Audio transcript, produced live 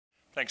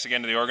Thanks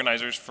again to the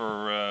organizers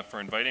for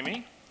inviting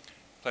me.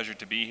 Pleasure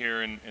to be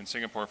here in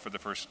Singapore for the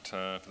first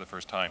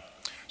time.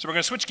 So we're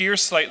going to switch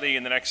gears slightly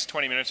in the next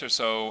 20 minutes or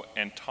so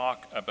and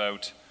talk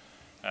about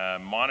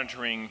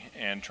monitoring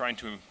and trying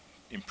to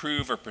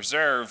improve or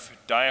preserve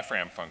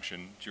diaphragm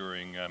function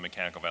during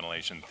mechanical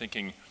ventilation,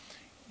 thinking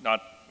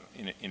not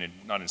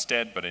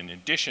instead, but in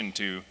addition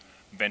to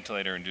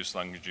ventilator-induced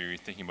lung injury,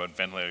 thinking about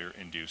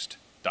ventilator-induced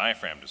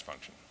diaphragm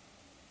dysfunction.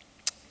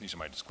 These are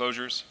my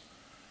disclosures.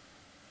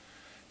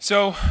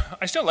 So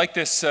I still like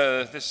this,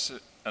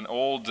 an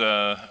old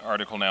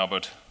article now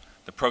about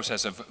the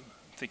process of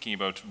thinking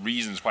about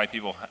reasons why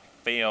people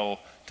fail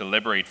to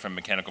liberate from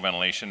mechanical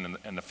ventilation,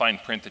 and the fine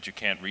print that you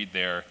can't read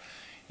there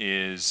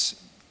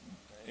is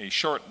a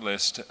short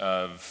list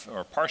of,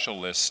 or partial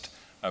list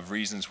of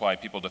reasons why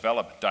people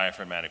develop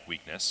diaphragmatic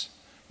weakness.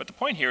 But the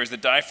point here is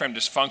that diaphragm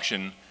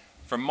dysfunction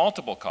from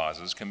multiple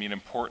causes can be an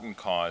important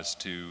cause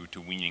to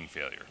weaning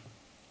failure.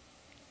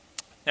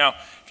 Now,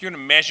 if you're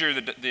going to measure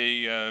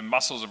the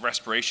muscles of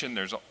respiration,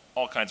 there's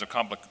all kinds of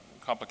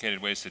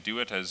complicated ways to do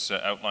it, as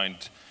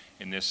outlined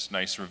in this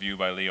nice review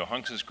by Leo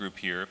Hunks's group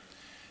here.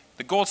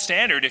 The gold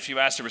standard, if you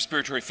asked a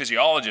respiratory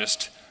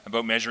physiologist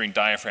about measuring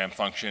diaphragm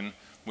function,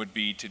 would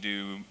be to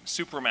do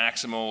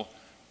supramaximal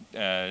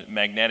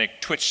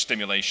magnetic twitch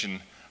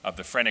stimulation of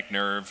the phrenic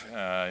nerve,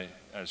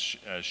 as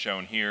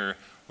shown here,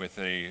 with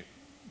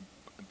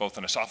both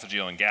an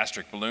esophageal and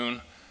gastric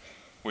balloon,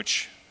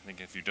 which I think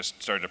if you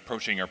just started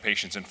approaching our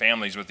patients and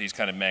families with these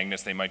kind of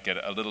magnets, they might get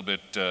a little bit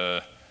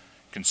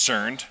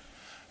concerned.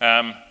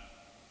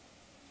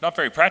 Not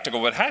very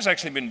practical, but it has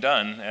actually been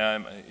done.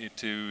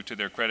 To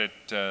their credit,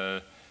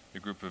 the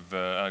group of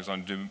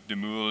Alexandre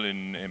Demoule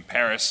in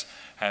Paris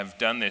have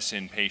done this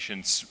in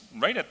patients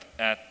right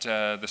at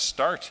the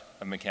start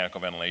of mechanical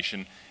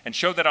ventilation, and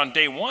showed that on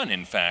day one,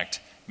 in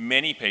fact,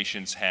 many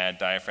patients had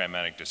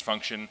diaphragmatic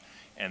dysfunction,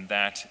 and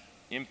that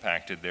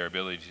impacted their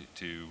ability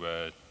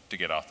to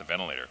get off the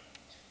ventilator.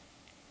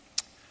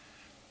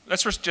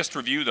 Let's just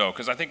review though,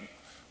 because I think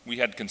we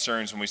had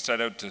concerns when we set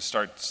out to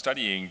start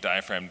studying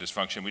diaphragm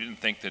dysfunction. We didn't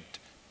think that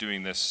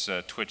doing this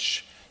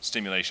twitch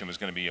stimulation was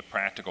going to be a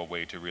practical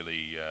way to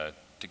really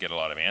to get a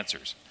lot of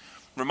answers.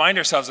 Remind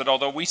ourselves that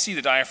although we see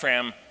the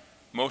diaphragm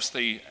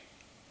mostly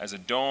as a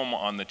dome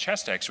on the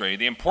chest x-ray,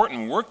 the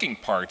important working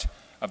part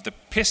of the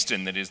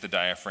piston that is the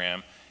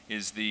diaphragm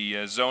is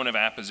the zone of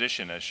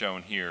apposition, as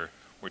shown here,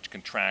 which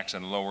contracts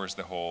and lowers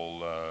the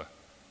whole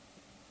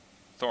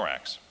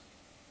thorax.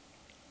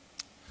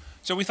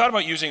 So we thought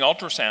about using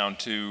ultrasound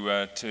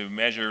to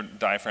measure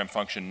diaphragm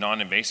function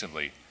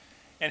non-invasively.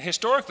 And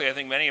historically, I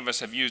think many of us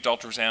have used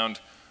ultrasound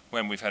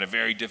when we've had a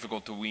very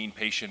difficult to wean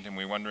patient and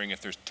we're wondering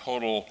if there's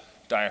total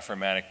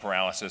diaphragmatic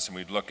paralysis, and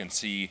we'd look and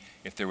see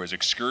if there was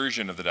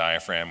excursion of the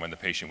diaphragm when the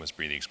patient was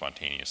breathing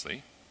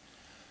spontaneously.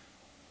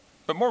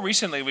 But more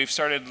recently, we've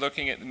started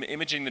looking at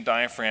imaging the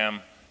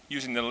diaphragm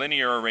using the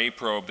linear array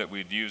probe that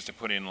we'd use to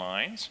put in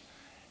lines,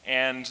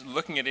 and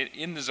looking at it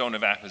in the zone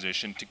of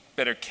apposition to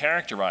better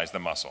characterize the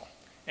muscle.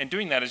 And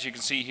doing that, as you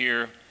can see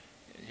here,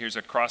 here's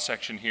a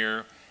cross-section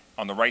here.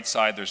 On the right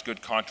side, there's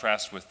good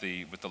contrast with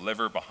the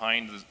liver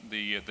behind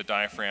the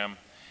diaphragm,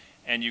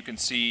 and you can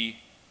see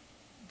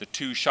the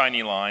two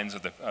shiny lines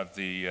of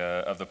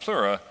the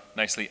pleura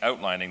nicely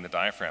outlining the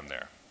diaphragm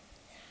there.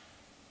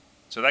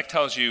 So that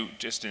tells you,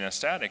 just in a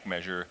static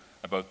measure,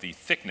 about the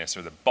thickness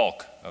or the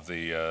bulk of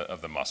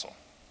the muscle.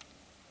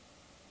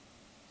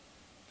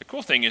 The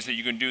cool thing is that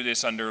you can do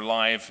this under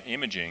live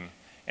imaging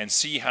and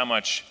see how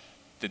much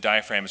the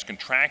diaphragm is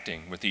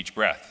contracting with each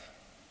breath.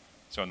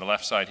 So on the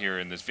left side here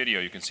in this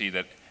video, you can see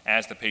that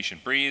as the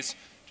patient breathes,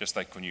 just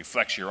like when you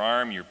flex your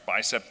arm, your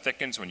bicep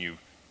thickens. When you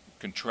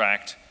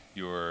contract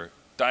your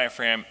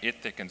diaphragm,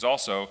 it thickens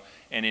also.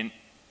 And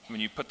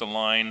when you put the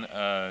line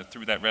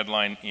through that red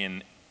line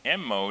in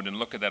M mode and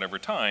look at that over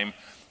time,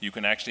 you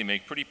can actually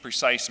make pretty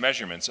precise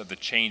measurements of the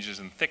changes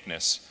in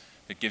thickness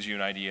that gives you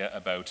an idea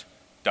about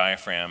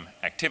diaphragm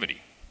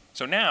activity.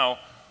 So now,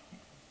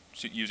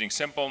 using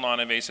simple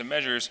non-invasive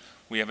measures,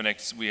 we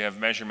have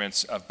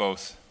measurements of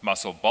both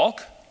muscle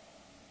bulk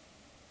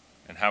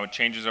and how it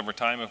changes over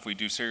time if we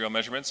do serial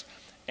measurements,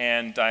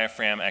 and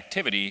diaphragm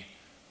activity,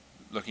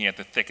 looking at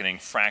the thickening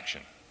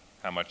fraction,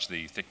 how much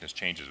the thickness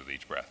changes with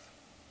each breath.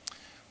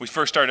 We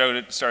first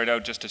started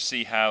out just to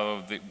see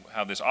how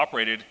this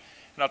operated,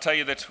 and I'll tell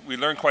you that we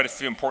learned quite a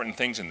few important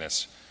things in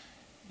this.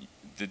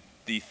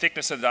 The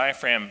thickness of the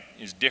diaphragm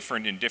is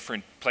different in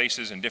different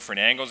places and different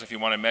angles. If you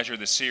want to measure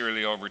this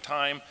serially over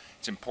time,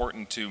 it's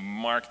important to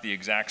mark the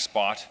exact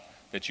spot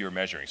that you're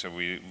measuring. So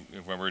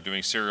when we're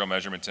doing serial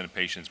measurements in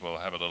patients, we'll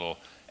have a little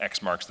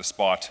X marks the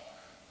spot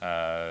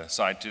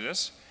side to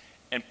this.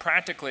 And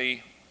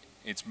practically,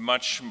 it's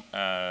much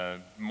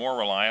more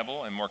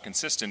reliable and more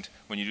consistent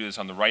when you do this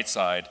on the right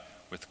side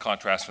with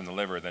contrast from the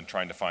liver than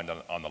trying to find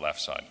on the left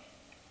side.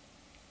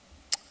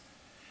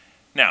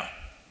 Now,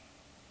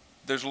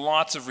 there's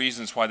lots of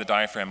reasons why the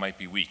diaphragm might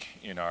be weak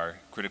in our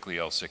critically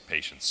ill sick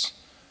patients,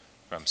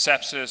 from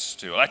sepsis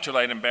to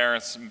electrolyte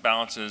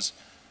imbalances,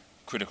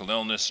 critical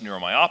illness,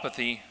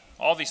 neuromyopathy.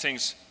 All these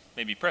things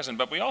may be present,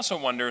 but we also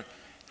wonder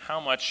how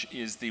much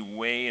is the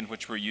way in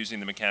which we're using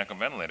the mechanical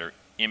ventilator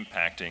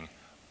impacting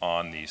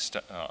on these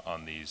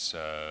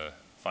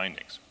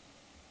findings.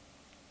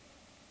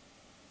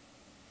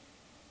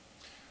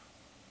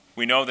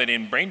 We know that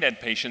in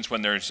brain-dead patients,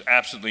 when there's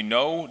absolutely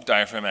no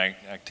diaphragm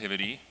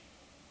activity,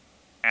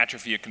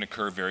 atrophy can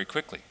occur very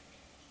quickly.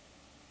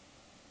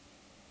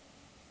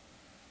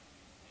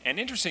 And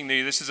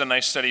interestingly, this is a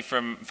nice study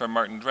from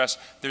Martin Dress.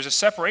 There's a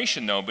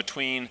separation, though,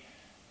 between,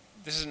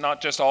 this is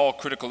not just all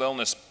critical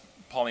illness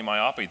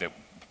polymyopathy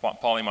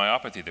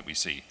that we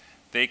see.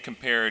 They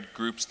compared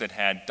groups that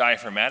had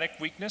diaphragmatic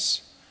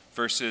weakness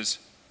versus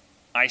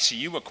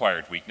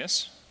ICU-acquired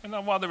weakness. And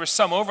while there was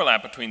some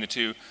overlap between the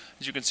two,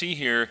 as you can see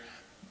here,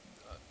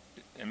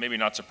 and maybe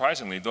not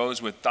surprisingly,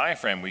 those with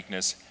diaphragm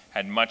weakness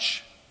had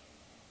much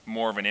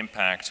more of an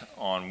impact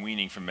on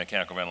weaning from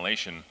mechanical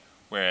ventilation,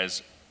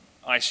 whereas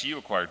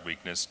ICU-acquired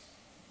weakness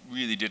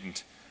really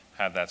didn't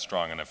have that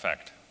strong an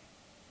effect.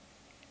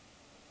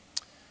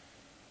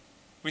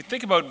 We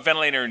think about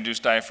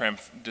ventilator-induced diaphragm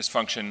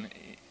dysfunction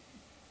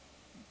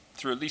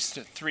through at least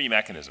 3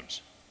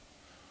 mechanisms.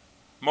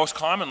 Most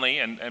commonly,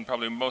 and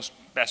probably most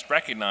best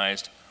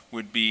recognized,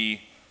 would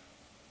be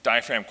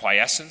diaphragm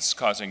quiescence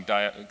causing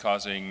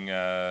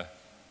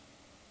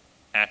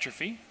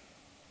atrophy.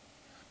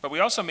 But we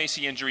also may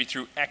see injury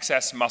through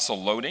excess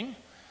muscle loading,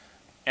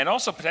 and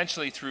also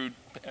potentially through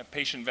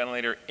patient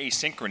ventilator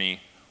asynchrony,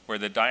 where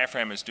the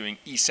diaphragm is doing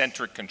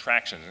eccentric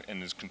contractions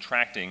and is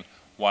contracting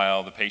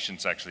while the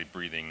patient's actually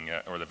breathing,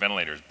 or the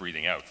ventilator is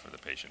breathing out for the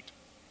patient.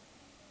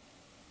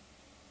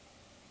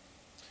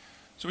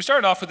 So we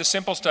started off with a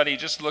simple study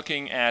just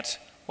looking at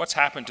what's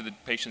happened to the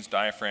patient's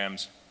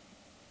diaphragms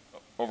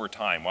over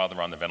time while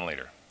they're on the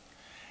ventilator.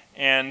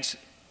 And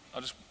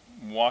I'll just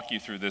walk you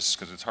through this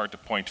because it's hard to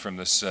point from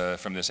this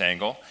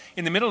angle.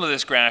 In the middle of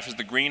this graph is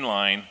the green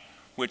line,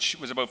 which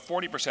was about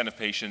 40% of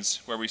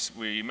patients where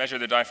we measure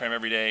the diaphragm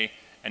every day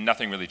and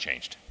nothing really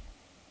changed.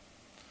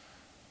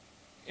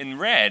 In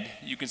red,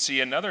 you can see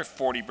another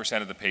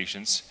 40% of the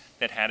patients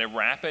that had a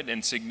rapid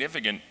and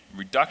significant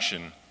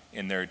reduction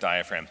in their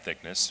diaphragm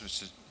thickness,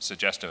 which is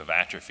suggestive of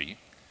atrophy.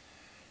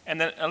 And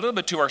then a little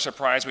bit to our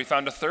surprise, we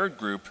found a third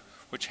group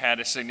which had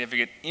a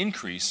significant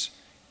increase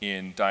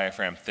in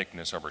diaphragm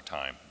thickness over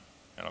time.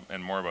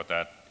 And more about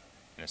that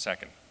in a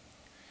second.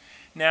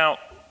 Now,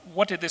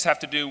 what did this have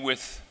to do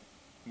with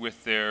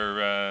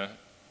their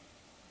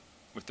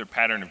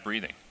pattern of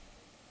breathing?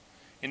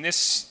 In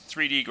this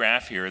 3D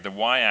graph here, the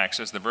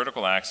y-axis, the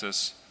vertical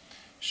axis,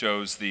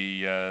 shows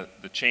the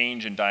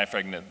change in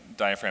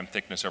diaphragm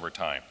thickness over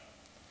time.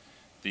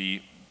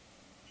 The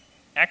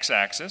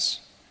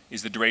x-axis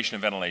is the duration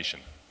of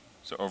ventilation,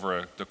 so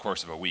over the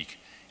course of a week.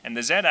 And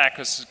the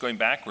z-axis, going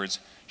backwards,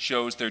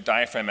 shows their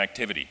diaphragm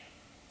activity,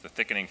 the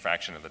thickening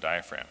fraction of the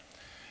diaphragm.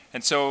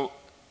 And so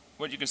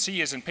what you can see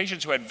is in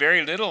patients who had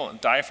very little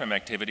diaphragm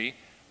activity,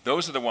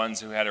 those are the ones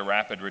who had a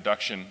rapid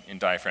reduction in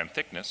diaphragm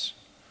thickness,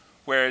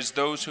 whereas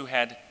those who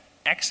had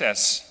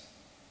excess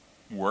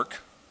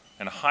work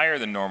and higher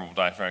than normal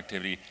diaphragm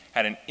activity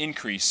had an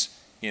increase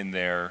in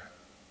their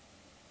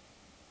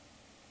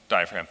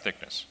diaphragm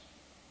thickness.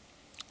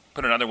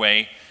 Put another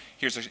way,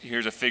 here's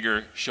a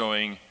figure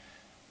showing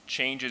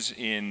changes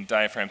in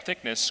diaphragm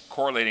thickness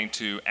correlating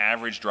to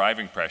average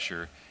driving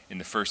pressure in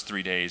the first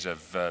 3 days of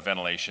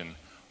ventilation,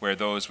 where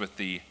those with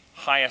the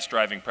highest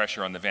driving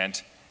pressure on the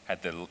vent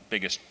had the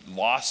biggest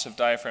loss of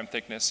diaphragm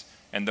thickness,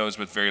 and those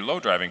with very low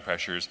driving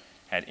pressures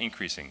had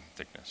increasing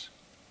thickness.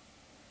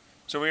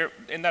 So we were,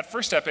 in that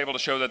first step, able to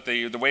show that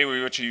the way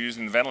we were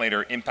using the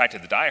ventilator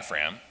impacted the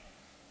diaphragm.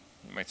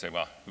 You might say,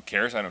 well, who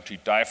cares? I don't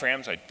treat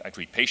diaphragms. I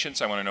treat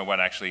patients. I want to know what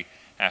actually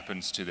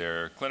happens to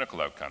their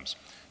clinical outcomes.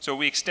 So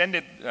we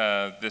extended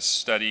this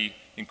study,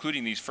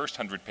 including these first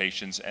 100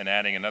 patients, and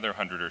adding another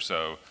 100 or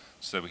so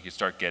that we could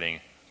start getting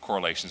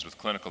correlations with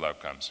clinical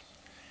outcomes.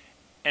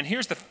 And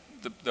here's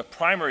the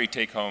primary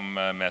take-home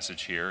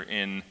message here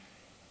in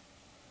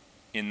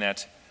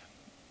that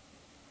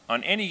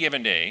on any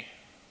given day,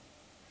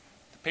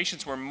 the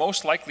patients were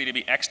most likely to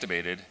be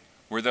extubated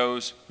were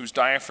those whose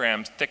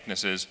diaphragm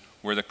thicknesses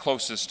were the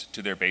closest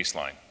to their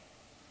baseline.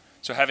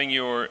 So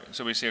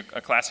so we see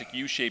a classic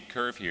U-shaped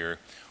curve here,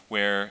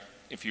 where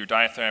if your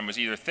diaphragm was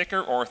either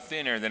thicker or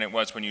thinner than it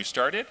was when you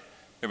started,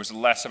 there was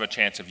less of a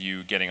chance of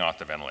you getting off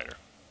the ventilator.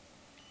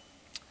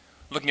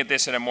 Looking at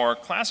this in a more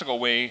classical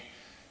way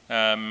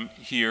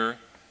here,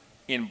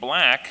 in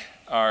black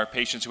are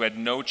patients who had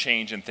no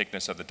change in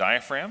thickness of the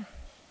diaphragm,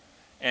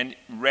 and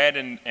red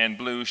and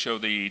blue show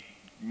the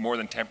more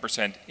than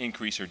 10%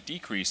 increase or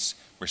decrease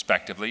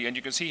respectively. And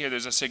you can see here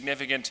there's a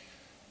significant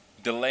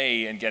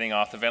delay in getting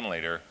off the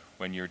ventilator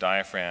when your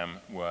diaphragm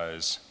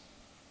was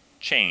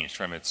changed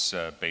from its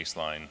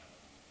baseline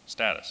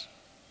status.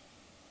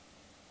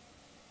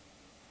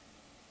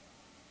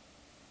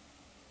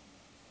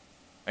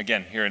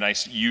 Again, here a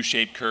nice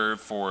U-shaped curve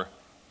for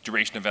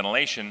duration of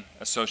ventilation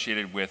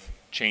associated with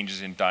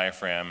changes in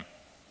diaphragm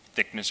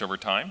thickness over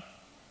time,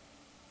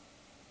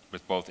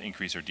 with both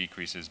increase or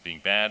decreases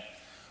being bad.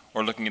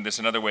 or looking at this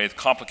another way, the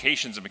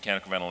complications of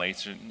mechanical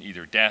ventilation,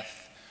 either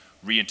death,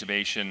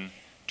 reintubation,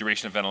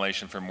 duration of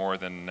ventilation for more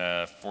than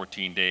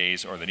 14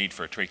 days, or the need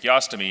for a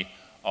tracheostomy,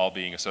 all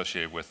being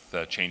associated with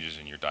changes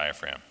in your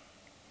diaphragm.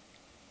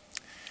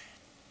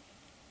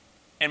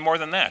 And more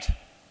than that,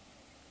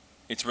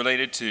 it's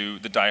related to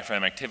the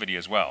diaphragm activity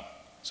as well.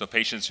 So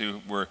patients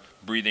who were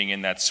breathing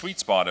in that sweet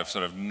spot of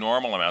sort of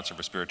normal amounts of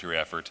respiratory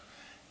effort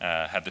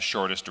had the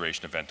shortest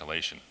duration of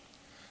ventilation.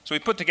 So we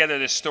put together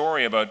this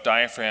story about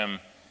diaphragm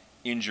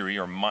injury,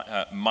 or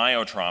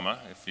myotrauma,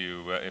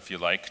 if you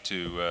like,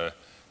 to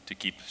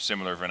keep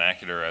similar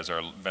vernacular as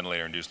our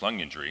ventilator-induced lung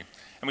injury.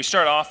 And we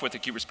start off with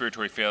acute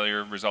respiratory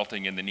failure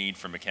resulting in the need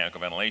for mechanical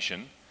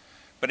ventilation.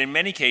 But in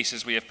many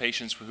cases, we have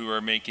patients who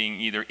are making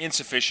either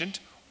insufficient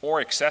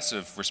or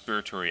excessive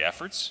respiratory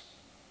efforts.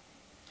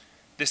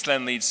 This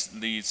then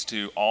leads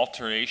to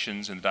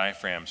alterations in the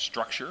diaphragm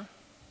structure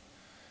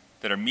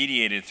that are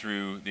mediated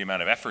through the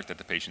amount of effort that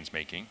the patient's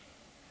making.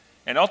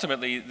 And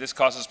ultimately, this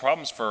causes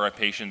problems for our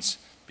patients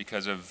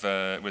because of,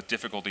 with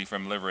difficulty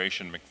from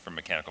liberation from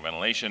mechanical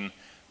ventilation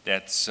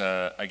that's,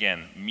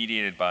 again,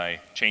 mediated by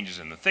changes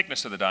in the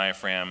thickness of the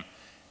diaphragm,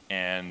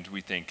 and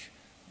we think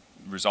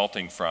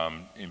resulting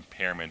from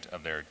impairment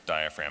of their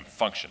diaphragm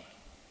function.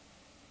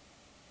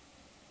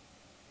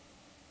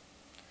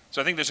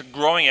 So I think there's a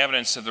growing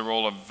evidence of the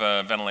role of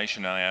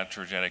ventilation in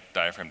iatrogenic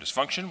diaphragm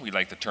dysfunction. We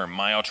like the term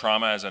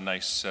myotrauma as a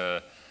nice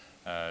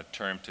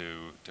term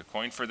to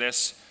coin for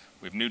this.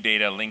 We have new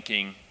data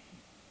linking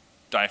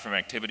diaphragm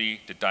activity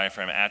to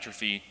diaphragm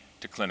atrophy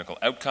to clinical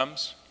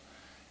outcomes.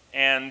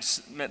 And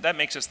that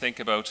makes us think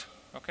about,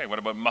 okay, what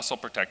about muscle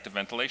protective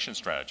ventilation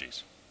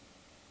strategies?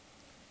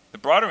 The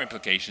broader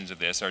implications of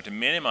this are to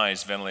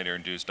minimize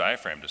ventilator-induced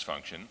diaphragm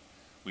dysfunction.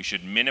 We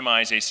should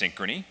minimize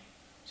asynchrony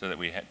so that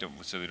we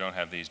don't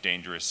have these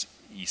dangerous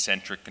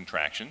eccentric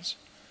contractions.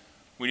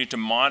 We need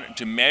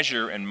to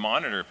measure and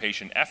monitor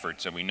patient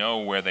effort so we know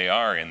where they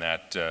are in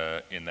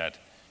that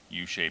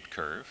U-shaped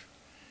curve.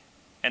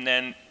 And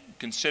then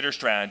consider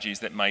strategies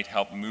that might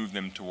help move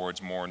them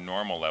towards more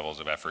normal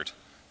levels of effort,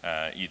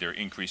 either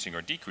increasing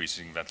or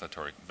decreasing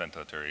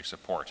ventilatory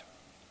support.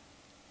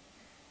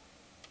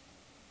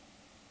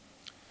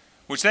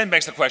 Which then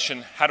begs the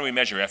question, how do we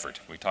measure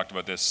effort? We talked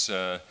about this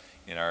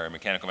in our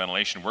mechanical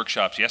ventilation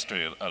workshops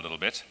yesterday a little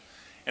bit.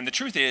 And the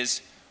truth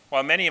is,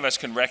 while many of us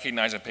can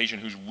recognize a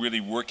patient who's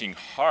really working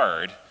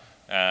hard,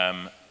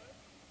 it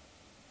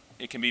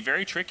can be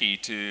very tricky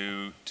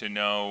to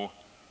know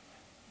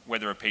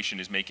whether a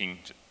patient is making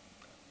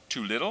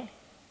too little,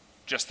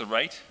 just the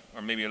right,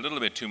 or maybe a little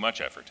bit too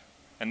much effort.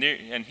 And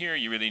here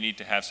you really need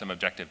to have some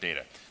objective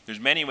data. There's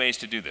many ways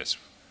to do this,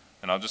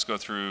 and I'll just go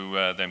through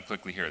them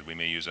quickly here. We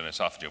may use an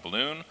esophageal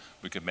balloon.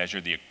 We could measure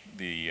the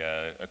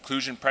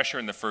occlusion pressure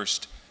in the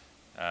first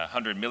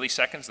 100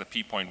 milliseconds, the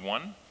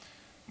P.1.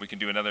 We can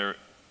do another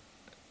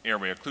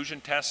airway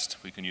occlusion test.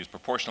 We can use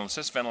proportional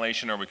assist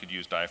ventilation, or we could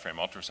use diaphragm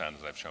ultrasound,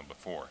 as I've shown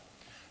before.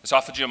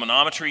 Esophageal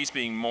manometry is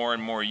being more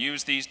and more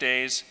used these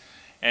days,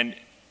 and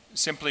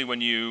simply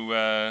when you,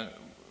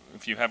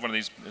 if you have one of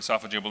these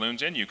esophageal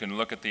balloons in, you can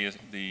look at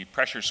the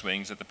pressure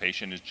swings that the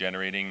patient is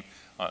generating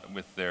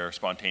with their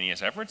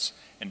spontaneous efforts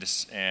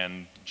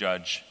and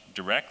judge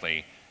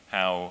directly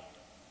how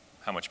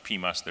much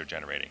PMUS they're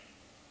generating.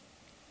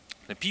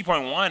 The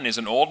P.1 is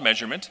an old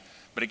measurement,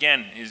 but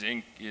again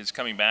is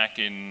coming back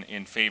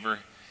in favor.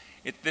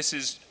 This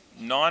is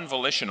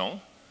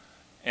non-volitional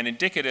and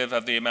indicative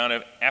of the amount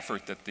of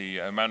effort, the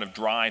amount of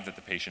drive that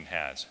the patient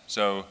has.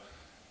 So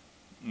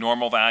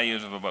normal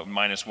values of about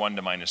 -1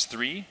 to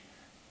 -3.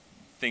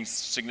 Things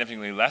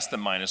significantly less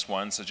than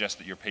 -1 suggest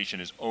that your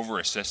patient is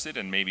over-assisted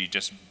and maybe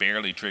just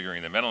barely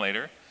triggering the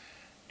ventilator.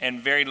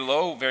 And very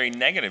low, very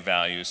negative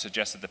values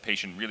suggest that the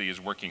patient really is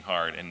working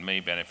hard and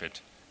may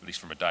benefit, at least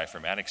from a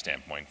diaphragmatic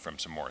standpoint, from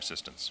some more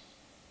assistance.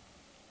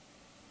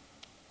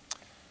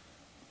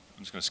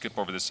 I'm just going to skip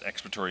over this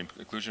expiratory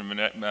occlusion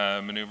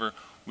maneuver.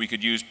 We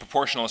could use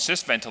proportional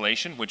assist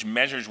ventilation, which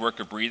measures work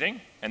of breathing,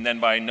 and then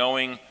by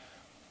knowing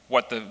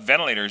what the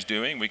ventilator is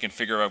doing, we can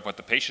figure out what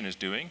the patient is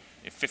doing.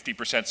 If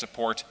 50%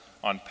 support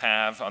on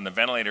PAV on the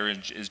ventilator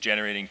is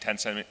generating 10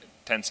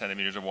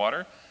 centimeters of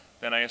water,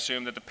 then I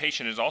assume that the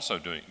patient is also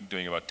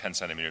doing about 10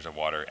 centimeters of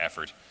water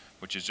effort,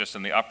 which is just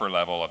in the upper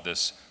level of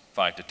this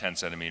 5 to 10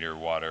 centimeter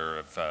water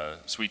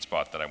of sweet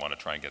spot that I want to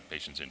try and get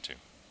patients into.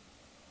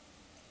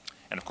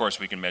 And of course,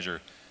 we can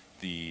measure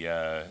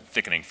the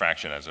thickening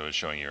fraction, as I was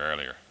showing you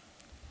earlier.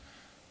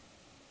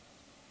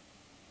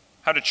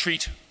 How to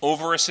treat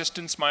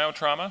over-assistance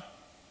myotrauma.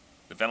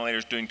 The ventilator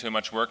is doing too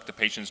much work, the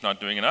patient's not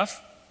doing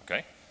enough.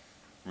 Okay,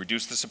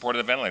 reduce the support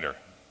of the ventilator.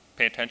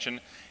 Pay attention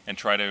and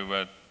try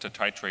to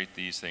titrate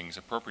these things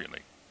appropriately.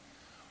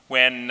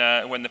 When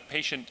the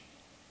patient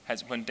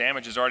when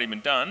damage has already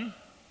been done,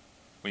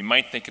 we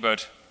might think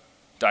about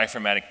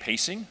diaphragmatic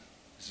pacing.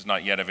 This is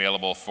not yet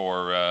available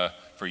for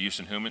use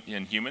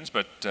in humans,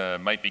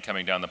 but might be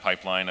coming down the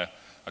pipeline. A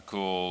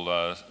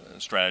cool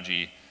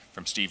strategy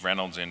from Steve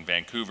Reynolds in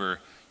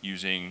Vancouver,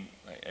 using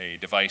a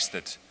device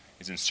that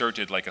is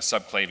inserted like a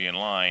subclavian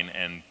line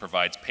and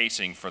provides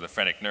pacing for the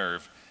phrenic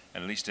nerve.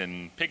 And at least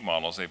in pig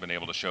models, they've been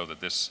able to show that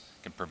this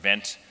can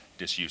prevent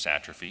disuse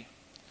atrophy.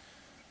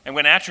 And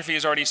when atrophy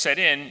is already set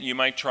in, you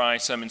might try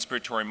some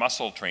inspiratory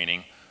muscle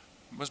training,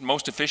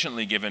 most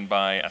efficiently given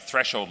by a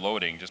threshold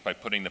loading, just by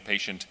putting the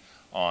patient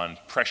on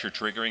pressure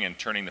triggering and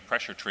turning the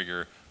pressure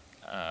trigger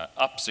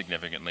up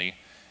significantly.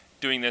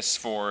 Doing this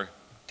for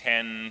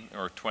 10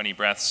 or 20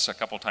 breaths a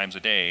couple times a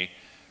day.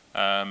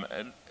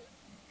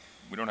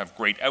 We don't have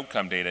great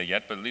outcome data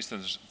yet, but at least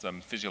there's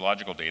some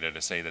physiological data to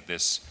say that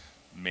this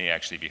may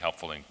actually be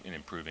helpful in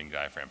improving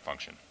diaphragm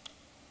function.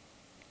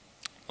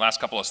 Last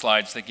couple of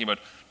slides, thinking about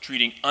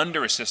treating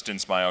under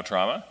assistance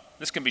myotrauma.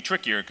 This can be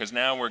trickier because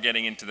now we're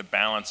getting into the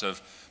balance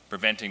of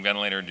preventing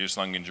ventilator-induced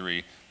lung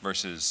injury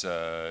versus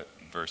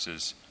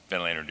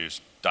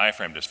ventilator-induced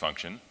diaphragm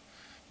dysfunction.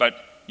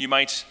 But you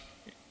might,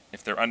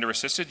 if they're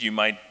under-assisted, you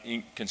might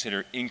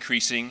consider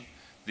increasing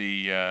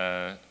the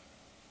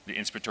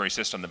inspiratory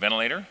assist on the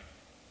ventilator.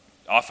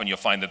 Often you'll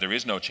find that there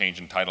is no change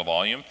in tidal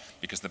volume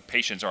because the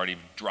patient's already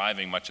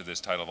driving much of this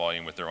tidal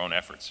volume with their own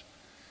efforts.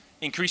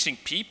 Increasing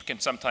PEEP can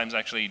sometimes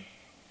actually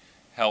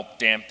help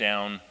damp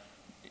down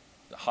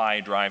high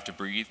drive to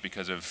breathe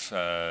because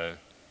of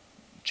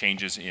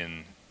changes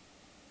in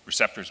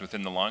receptors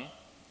within the lung.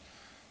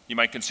 You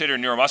might consider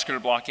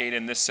neuromuscular blockade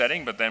in this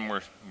setting, but then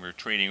we're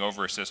trading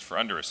over assist for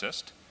under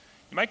assist.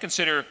 You might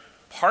consider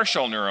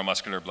partial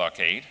neuromuscular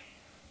blockade.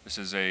 This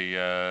is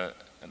the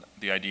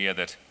idea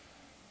that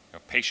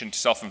patient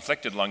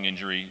self-inflicted lung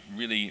injury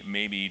really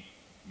may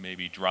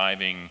be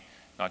driving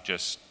not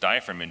just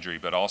diaphragm injury,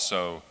 but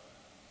also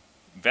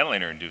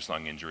ventilator-induced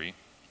lung injury.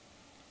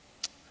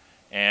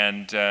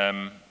 And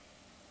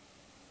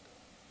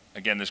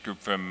again, this group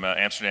from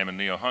Amsterdam and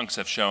Leo Hunks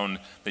have shown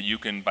that you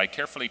can, by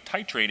carefully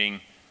titrating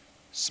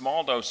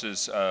small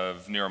doses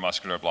of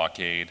neuromuscular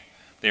blockade,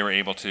 they were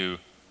able to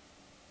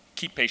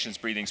keep patients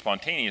breathing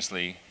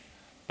spontaneously,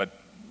 but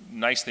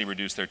nicely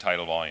reduce their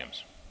tidal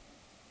volumes.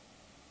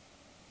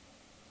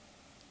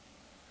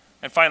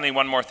 And finally,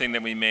 one more thing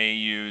that we may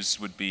use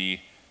would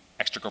be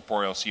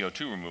extracorporeal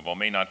CO2 removal.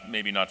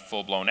 Maybe not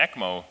full-blown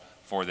ECMO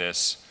for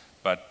this,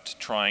 but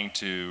trying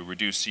to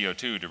reduce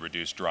CO2 to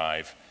reduce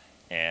drive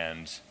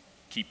and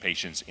keep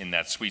patients in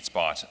that sweet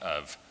spot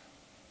of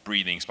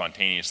breathing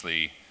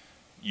spontaneously,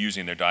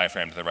 using their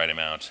diaphragm to the right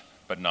amount,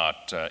 but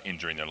not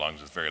injuring their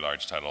lungs with very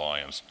large tidal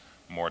volumes.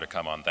 More to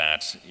come on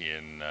that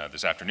in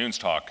this afternoon's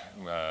talk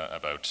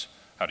about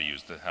how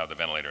the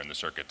ventilator and the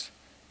circuit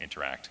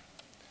interact.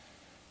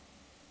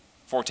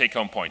 4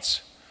 take-home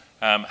points.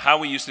 How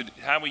we use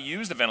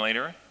the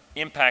ventilator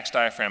impacts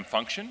diaphragm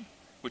function,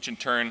 which in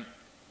turn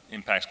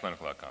impacts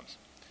clinical outcomes.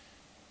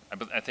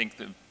 I think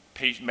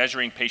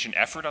measuring patient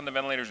effort on the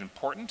ventilator is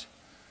important.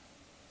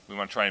 We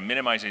want to try and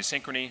minimize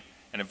asynchrony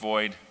and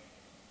avoid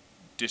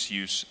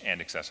disuse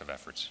and excessive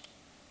efforts.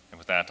 And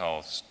with that,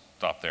 I'll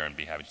stop there and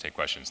be happy to take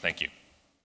questions. Thank you.